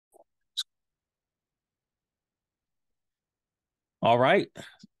All right.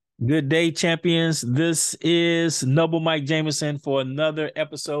 Good day, champions. This is Noble Mike Jamison for another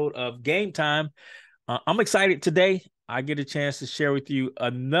episode of Game Time. I'm excited today. I get a chance to share with you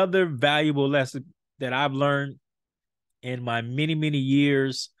another valuable lesson that I've learned in my many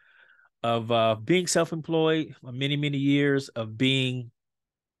years of being self-employed, my many years of being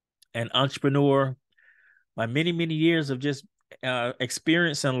an entrepreneur, my many years of just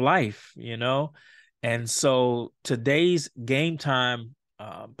experience in life. And so today's Game Time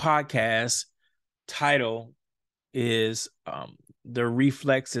podcast title is The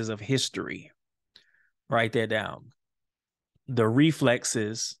Reflexes of History. Write that down. The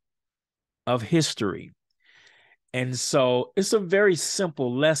Reflexes of History. And so it's a very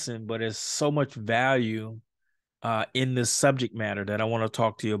simple lesson, but there's so much value in this subject matter that I want to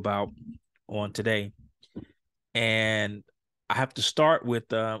talk to you about on today. And I have to start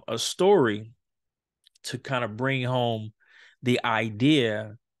with a story to kind of bring home the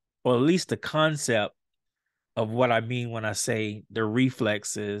idea, or at least the concept of what I mean when I say the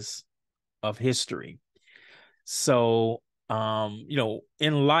reflexes of history. So, in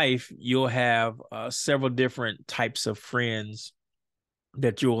life, you'll have several different types of friends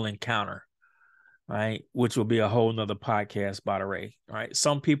that you'll encounter, right? Which will be a whole nother podcast, by the way, right?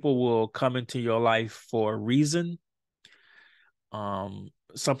 Some people will come into your life for a reason,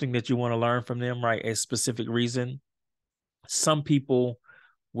 something that you want to learn from them, right? A specific reason. Some people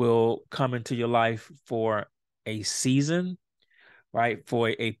will come into your life for a season, right? For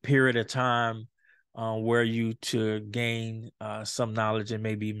a period of time where you to gain some knowledge and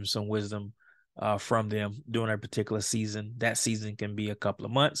maybe even some wisdom from them during a particular season. That season can be a couple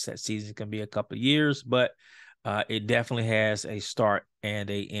of months. That season can be a couple of years, but it definitely has a start and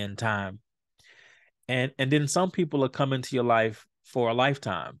a end time. And then some people are coming to your life for a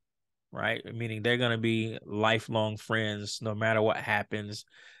lifetime, right? Meaning they're going to be lifelong friends no matter what happens.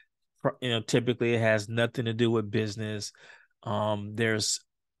 Typically it has nothing to do with business. There's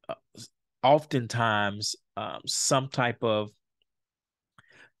uh, oftentimes some type of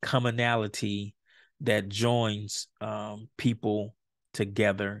commonality that joins people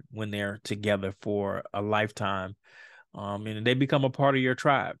together when they're together for a lifetime. And they become a part of your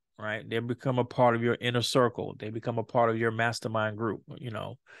tribe, right? They become a part of your inner circle. They become a part of your mastermind group.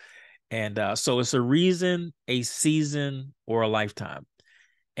 And so it's a reason, a season, or a lifetime.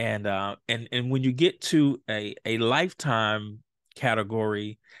 And when you get to a lifetime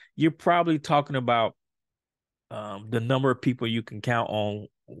category, you're probably talking about the number of people you can count on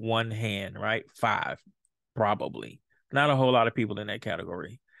one hand, right? Five, probably. Not a whole lot of people in that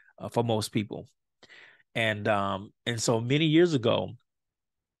category for most people. And so many years ago,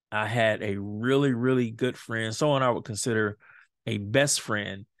 I had a really good friend, someone I would consider a best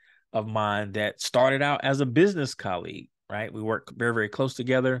friend of mine that started out as a business colleague, right? We worked very close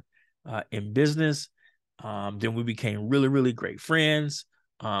together in business. Then we became really great friends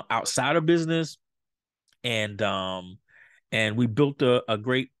outside of business. And we built a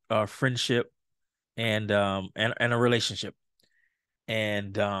great friendship and a relationship.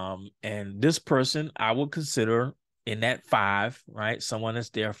 And this person I would consider in that five, right? Someone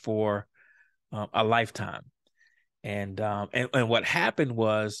that's there for a lifetime. And what happened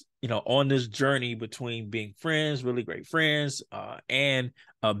was, on this journey between being friends, really great friends, and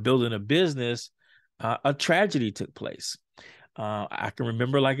building a business, a tragedy took place. I can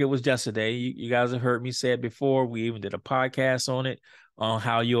remember like it was yesterday. You guys have heard me say it before. We even did a podcast on it, on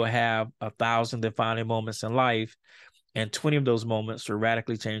how you'll have 1,000 defining moments in life, and 20 of those moments will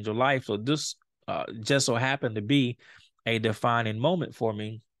radically change your life. So this just so happened to be a defining moment for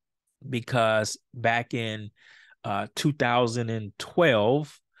me, because back in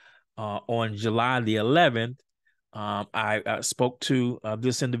 2012, on July the 11th, I spoke to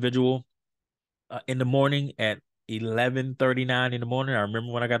this individual in the morning at 11:39 in the morning. I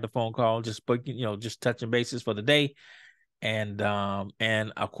remember when I got the phone call, just speaking, just touching bases for the day. And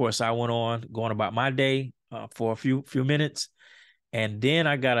of course I went on going about my day for a few minutes. And then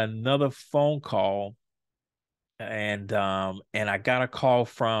I got another phone call, and I got a call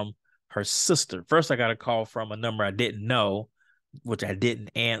from her sister. First, I got a call from a number I didn't know, which I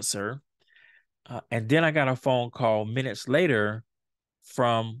didn't answer. And then I got a phone call minutes later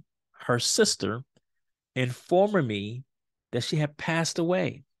from her sister informing me that she had passed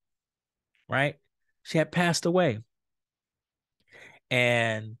away, right? She had passed away.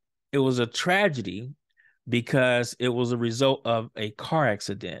 And it was a tragedy because it was a result of a car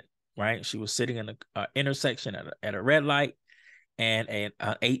accident, right? She was sitting in an intersection at a red light, and an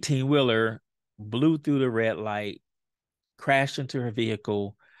 18-wheeler blew through the red light, crashed into her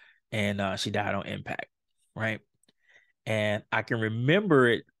vehicle, and she died on impact, right? And I can remember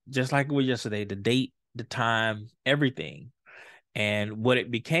it just like it was yesterday, the date, the time, everything. And what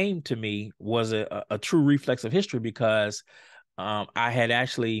it became to me was a true reflex of history, because I had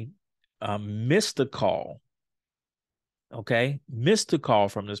actually missed a call, okay? Missed a call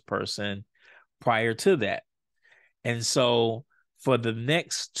from this person prior to that. And so for the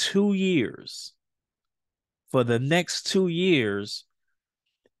next 2 years, for the next 2 years,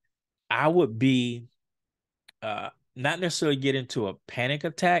 I would be not necessarily get into a panic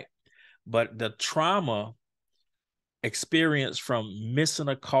attack, but the trauma experience from missing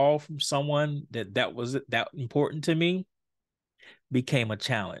a call from someone that was that important to me became a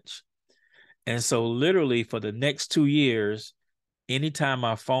challenge. And so literally for the next 2 years, anytime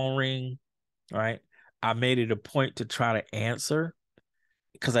my phone ring, right, I made it a point to try to answer,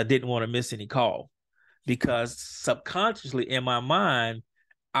 because I didn't want to miss any call. Because subconsciously in my mind,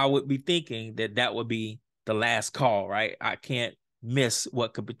 I would be thinking that that would be the last call, right? I can't miss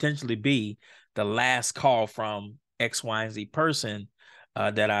what could potentially be the last call from X, Y, and Z person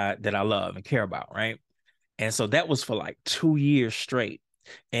that I love and care about, right? And so that was for like 2 years straight.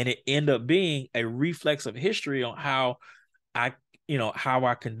 And it ended up being a reflex of history on how I, how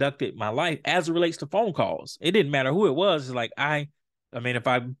I conducted my life as it relates to phone calls. It didn't matter who it was. It's like I mean, if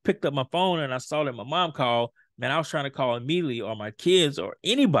I picked up my phone and I saw that my mom called, man, I was trying to call immediately, or my kids or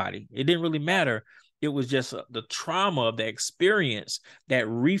anybody. It didn't really matter. It was just the trauma of the experience, that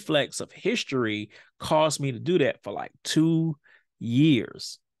reflex of history caused me to do that for like 2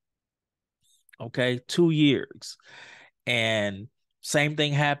 years. Okay, 2 years. And same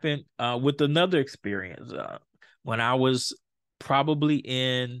thing happened with another experience. When I was probably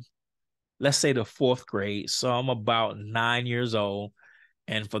in, let's say, the fourth grade. So I'm about 9 years old.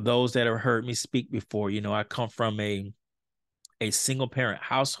 And for those that have heard me speak before, I come from a single parent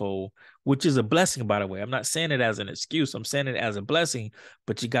household, which is a blessing, by the way. I'm not saying it as an excuse. I'm saying it as a blessing,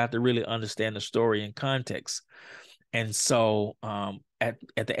 but you got to really understand the story and context. And so at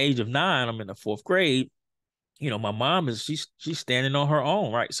the age of 9, I'm in the fourth grade. My mom she's standing on her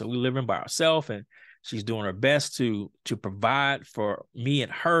own, right? So we're living by ourselves, and she's doing her best to provide for me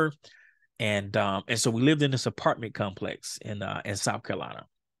and her. And so we lived in this apartment complex in South Carolina.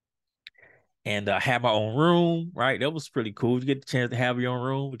 And had my own room, right? That was pretty cool. You get the chance to have your own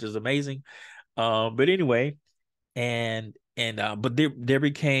room, which is amazing. But anyway, but there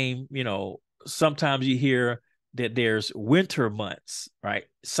became, sometimes you hear that there's winter months, right?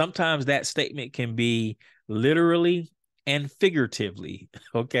 Sometimes that statement can be literally and figuratively,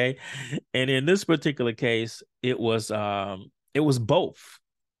 okay? And in this particular case, it was both,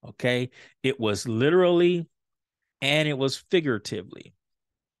 okay? It was literally and it was figuratively.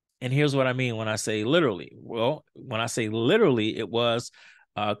 And here's what I mean when I say literally. Well, when I say literally, it was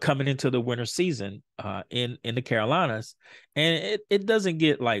coming into the winter season in the Carolinas, and it doesn't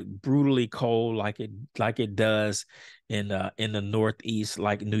get like brutally cold like it does in the Northeast,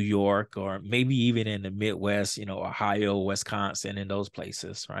 like New York, or maybe even in the Midwest, Ohio, Wisconsin, and those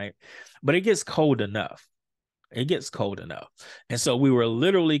places, right? But it gets cold enough. It gets cold enough, and so we were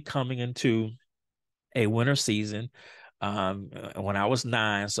literally coming into a winter season when I was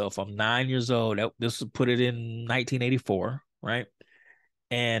 9. So if I'm 9 years old, this would put it in 1984, right?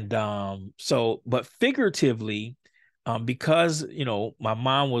 And but figuratively, because my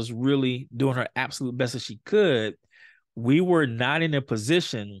mom was really doing her absolute best as she could, we were not in a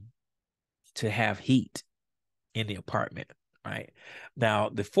position to have heat in the apartment, right? Now,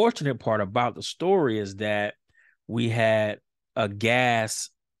 the fortunate part about the story is that we had a gas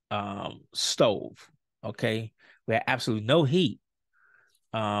stove, okay? We had absolutely no heat.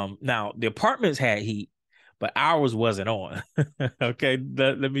 Now the apartments had heat, but ours wasn't on. Okay,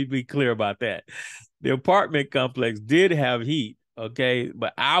 let me be clear about that. The apartment complex did have heat, okay,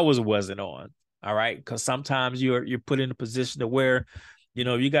 but ours wasn't on. All right, because sometimes you're put in a position to where,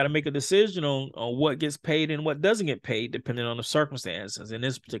 you got to make a decision on what gets paid and what doesn't get paid depending on the circumstances. In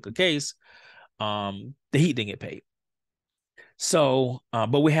this particular case, the heat didn't get paid. So,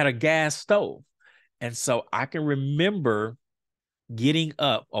 but we had a gas stove, and so I can remember getting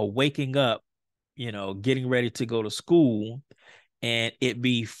up or waking up, getting ready to go to school, and it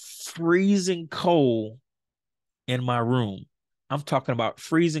be freezing cold in my room. I'm talking about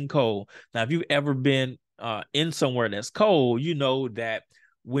freezing cold. Now, if you've ever been in somewhere that's cold, you know that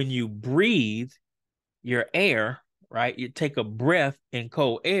when you breathe your air, right, you take a breath in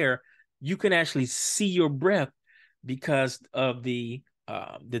cold air, you can actually see your breath because of the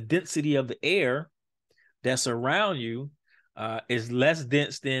density of the air that's around you is less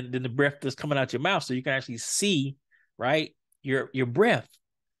dense than the breath that's coming out your mouth. So you can actually see, right, your breath,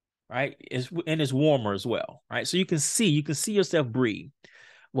 right? It's warmer as well, right? So you can see yourself breathe.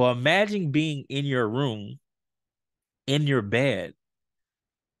 Well, imagine being in your room, in your bed,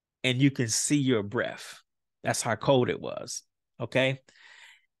 and you can see your breath. That's how cold it was. Okay.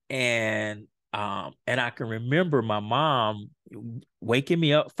 And I can remember my mom waking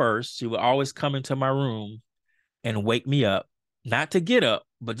me up first. She would always come into my room and wake me up, not to get up,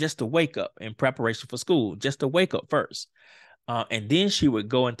 but just to wake up in preparation for school, just to wake up first. And then she would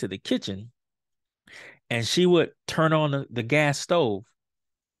go into the kitchen and she would turn on the gas stove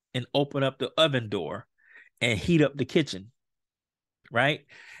and open up the oven door and heat up the kitchen, right?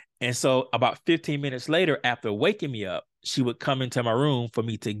 And so about 15 minutes later, after waking me up, she would come into my room for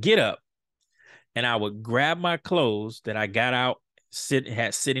me to get up, and I would grab my clothes that I got out,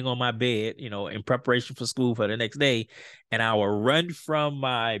 sitting on my bed, in preparation for school for the next day, and I would run from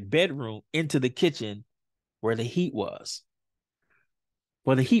my bedroom into the kitchen where the heat was.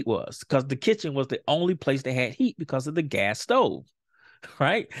 Because the kitchen was the only place that had heat because of the gas stove,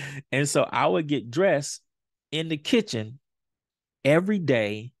 right? And so I would get dressed in the kitchen every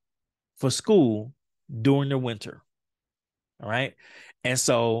day for school during the winter. All right. And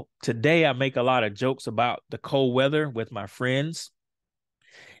so today I make a lot of jokes about the cold weather with my friends.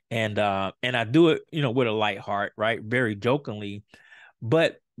 And I do it, with a light heart, right? Very jokingly.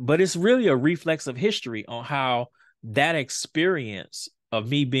 But it's really a reflex of history on how that experience of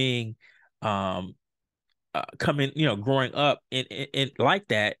me being coming, growing up in like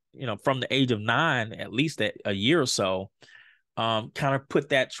that, from the age of 9, at least that a year or so, kind of put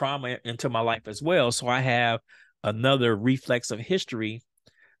that trauma into my life as well. So I have another reflex of history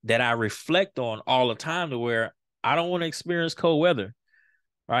that I reflect on all the time, to where I don't want to experience cold weather,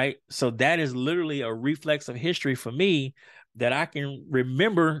 right? So that is literally a reflex of history for me that I can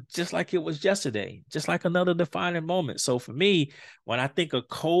remember just like it was yesterday, just like another defining moment. So for me, when I think of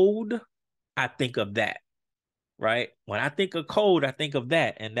cold, I think of that, right? When I think of cold, I think of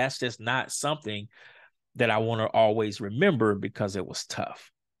that. And that's just not something that I want to always remember, because it was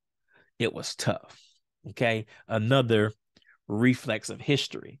tough. It was tough. Okay. Another reflex of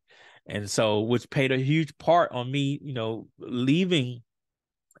history. And so, which played a huge part on me, leaving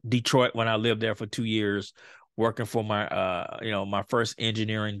Detroit when I lived there for 2 years, working for my first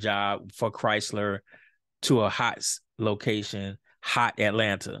engineering job for Chrysler, to a hot location, hot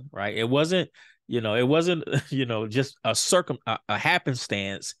Atlanta, right? It wasn't, just a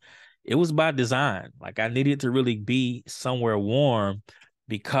happenstance. It was by design. Like, I needed to really be somewhere warm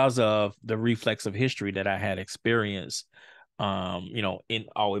because of the reflex of history that I had experienced, in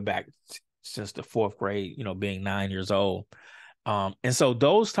all the way back since the fourth grade, being 9 years old. And so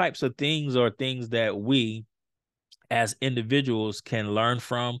those types of things are things that we as individuals can learn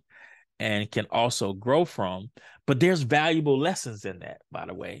from and can also grow from. But there's valuable lessons in that, by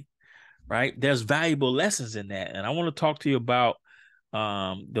the way, right? There's valuable lessons in that. And I want to talk to you about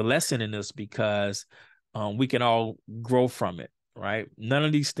the lesson in this, because we can all grow from it, right? None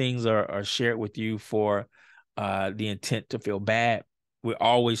of these things are shared with you for the intent to feel bad. We're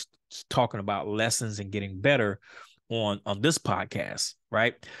always talking about lessons and getting better on this podcast,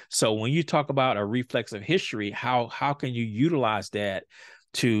 right? So when you talk about a reflex of history, how can you utilize that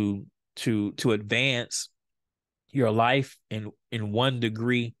to advance your life in one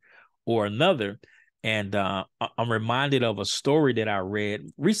degree or another? And I'm reminded of a story that I read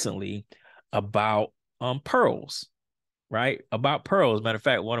recently about pearls, right? About pearls. Matter of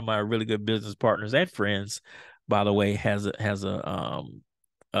fact, one of my really good business partners and friends, by the way, has a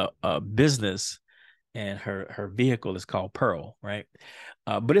business, and her vehicle is called Pearl, right?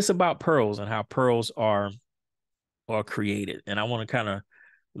 But it's about pearls and how pearls are created. And I want to kind of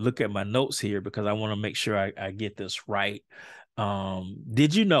look at my notes here, because I want to make sure I get this right.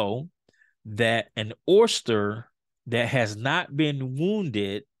 Did you know that an oyster that has not been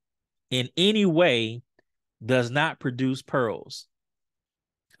wounded in any way does not produce pearls?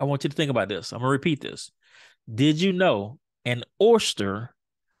 I want you to think about this. I'm going to repeat this. Did you know an oyster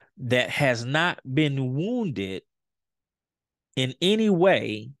that has not been wounded in any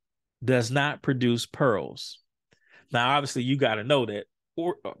way does not produce pearls? Now, obviously, you got to know that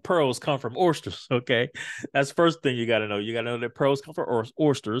pearls come from oysters, okay? That's the first thing you got to know. You got to know that pearls come from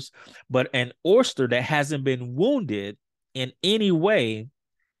oysters, but an oyster that hasn't been wounded in any way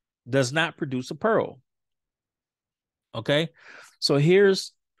does not produce a pearl, okay? So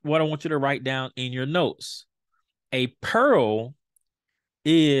here's what I want you to write down in your notes. A pearl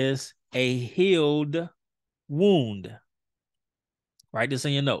is a healed wound. Write this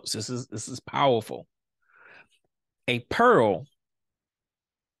in your notes. This is powerful. A pearl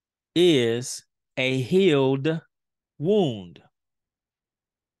is a healed wound.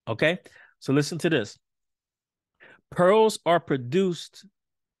 Okay, so listen to this. Pearls are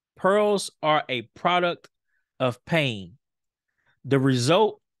a product of pain, the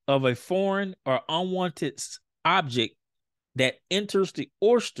result of a foreign or unwanted object that enters the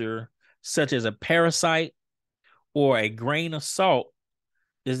oyster, such as a parasite or a grain of salt,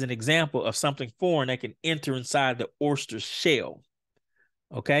 is an example of something foreign that can enter inside the oyster's shell.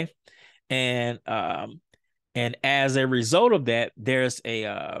 Okay, and as a result of that, there's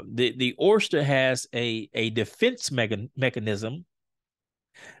the oyster has a defense mechanism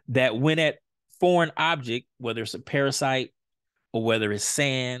that when that foreign object, whether it's a parasite or whether it's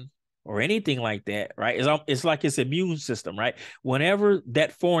sand or anything like that, right? It's like its immune system, right? Whenever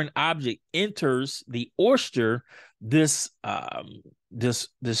that foreign object enters the oyster, this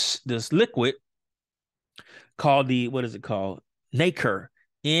liquid called what is it called? Nacre,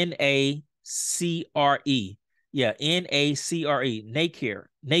 Nacre. Yeah, Nacre,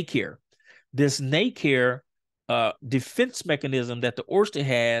 nacre. This nacre defense mechanism that the oyster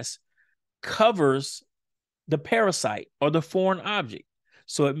has covers the parasite or the foreign object.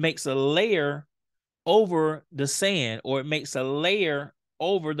 So it makes a layer over the sand, or it makes a layer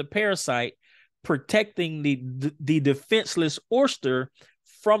over the parasite, protecting the defenseless oyster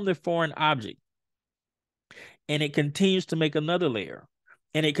from the foreign object. And it continues to make another layer,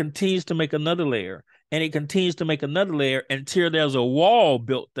 and it continues to make another layer, and it continues to make another layer until there's a wall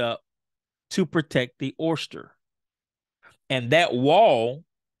built up to protect the oyster. And that wall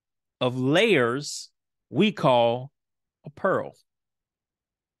of layers we call a pearl.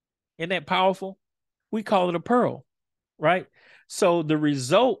 Isn't that powerful? We call it a pearl, right? So the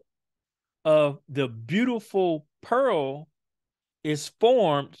result of the beautiful pearl is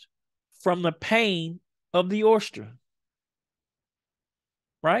formed from the pain of the oyster,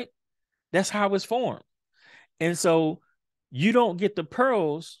 right? That's how it's formed. And so you don't get the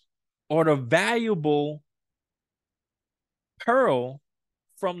pearls or the valuable pearl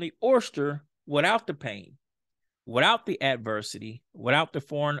from the oyster without the pain, without the adversity, without the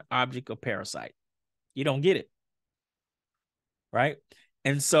foreign object or parasite. You don't get it, right?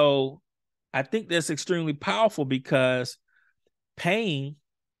 And so I think that's extremely powerful, because pain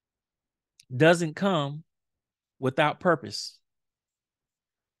doesn't come without purpose.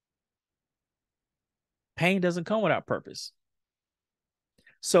 Pain doesn't come without purpose.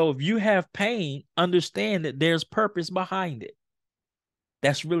 So if you have pain, understand that there's purpose behind it.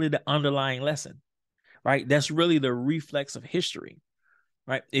 That's really the underlying lesson, right? That's really the reflex of history,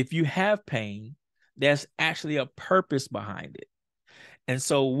 right? If you have pain, there's actually a purpose behind it. And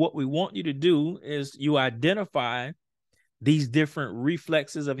so what we want you to do is you identify these different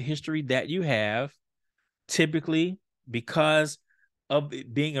reflexes of history that you have, typically because of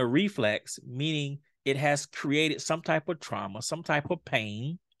it being a reflex, meaning it has created some type of trauma, some type of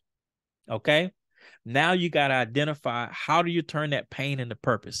pain. Okay. Now you got to identify, how do you turn that pain into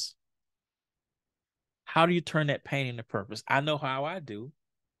purpose? How do you turn that pain into purpose? I know how I do,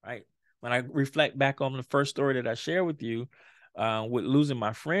 right? When I reflect back on the first story that I shared with you, with losing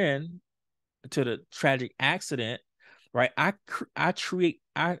my friend to the tragic accident, right? I treat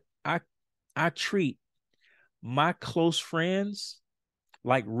my close friends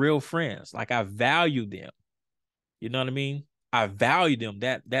like real friends. Like, I value them. You know what I mean? I value them.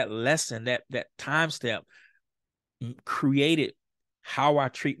 That lesson, that time step created how I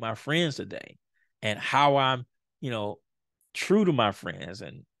treat my friends today, and how I'm, true to my friends,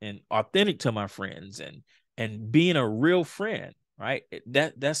 and authentic to my friends, and being a real friend, right?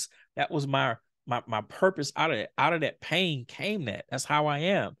 That was my purpose. Out of that pain came that. That's how I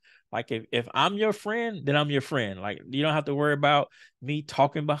am. Like, if I'm your friend, then I'm your friend. Like, you don't have to worry about me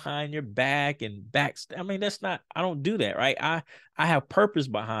talking behind your back and I mean, I don't do that, right? I have purpose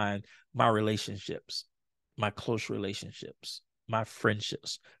behind my relationships, my close relationships, my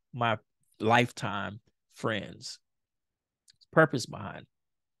friendships, my lifetime friends. Purpose behind,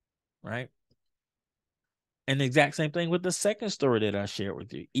 right? And the exact same thing with the second story that I shared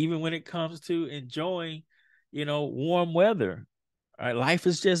with you. Even when it comes to enjoying, warm weather, right? Life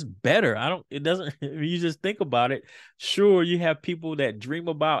is just better. It doesn't, you just think about it. Sure, you have people that dream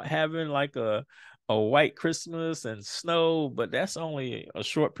about having like a white Christmas and snow, but that's only a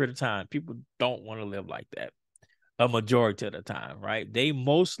short period of time. People don't want to live like that a majority of the time, right? They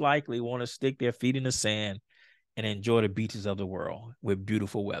most likely want to stick their feet in the sand and enjoy the beaches of the world with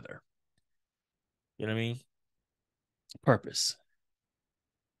beautiful weather. You know what I mean? Purpose.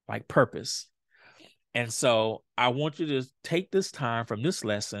 Like purpose. And so I want you to take this time from this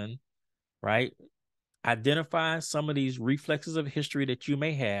lesson, right? Identify some of these reflexes of history that you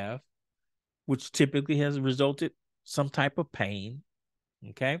may have, which typically has resulted some type of pain.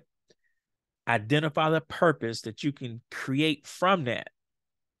 Okay. Identify the purpose that you can create from that.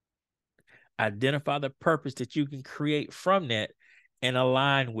 Identify the purpose that you can create from that and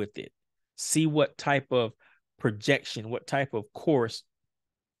align with it. See what type of projection, what type of course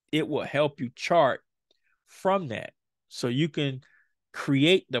it will help you chart from that, so you can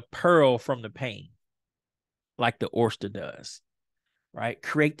create the pearl from the pain like the oyster does, right?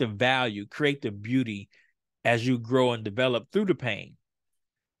 Create the value, create the beauty as you grow and develop through the pain.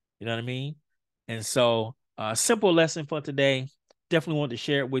 You know what I mean? And so a simple lesson for today, definitely want to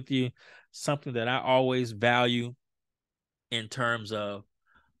share it with you. Something that I always value in terms of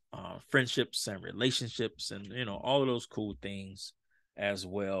friendships and relationships and, all of those cool things as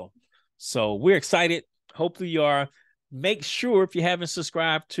well. So we're excited. Hopefully you are. Make sure, if you haven't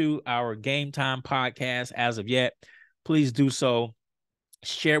subscribed to our Game Time podcast as of yet, please do so.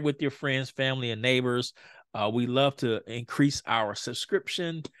 Share with your friends, family, and neighbors. We love to increase our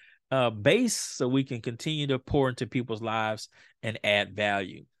subscription base so we can continue to pour into people's lives and add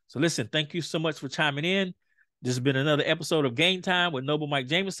value. So listen, thank you so much for chiming in. This has been another episode of Game Time with Noble Mike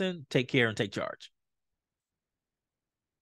Jamison. Take care and take charge.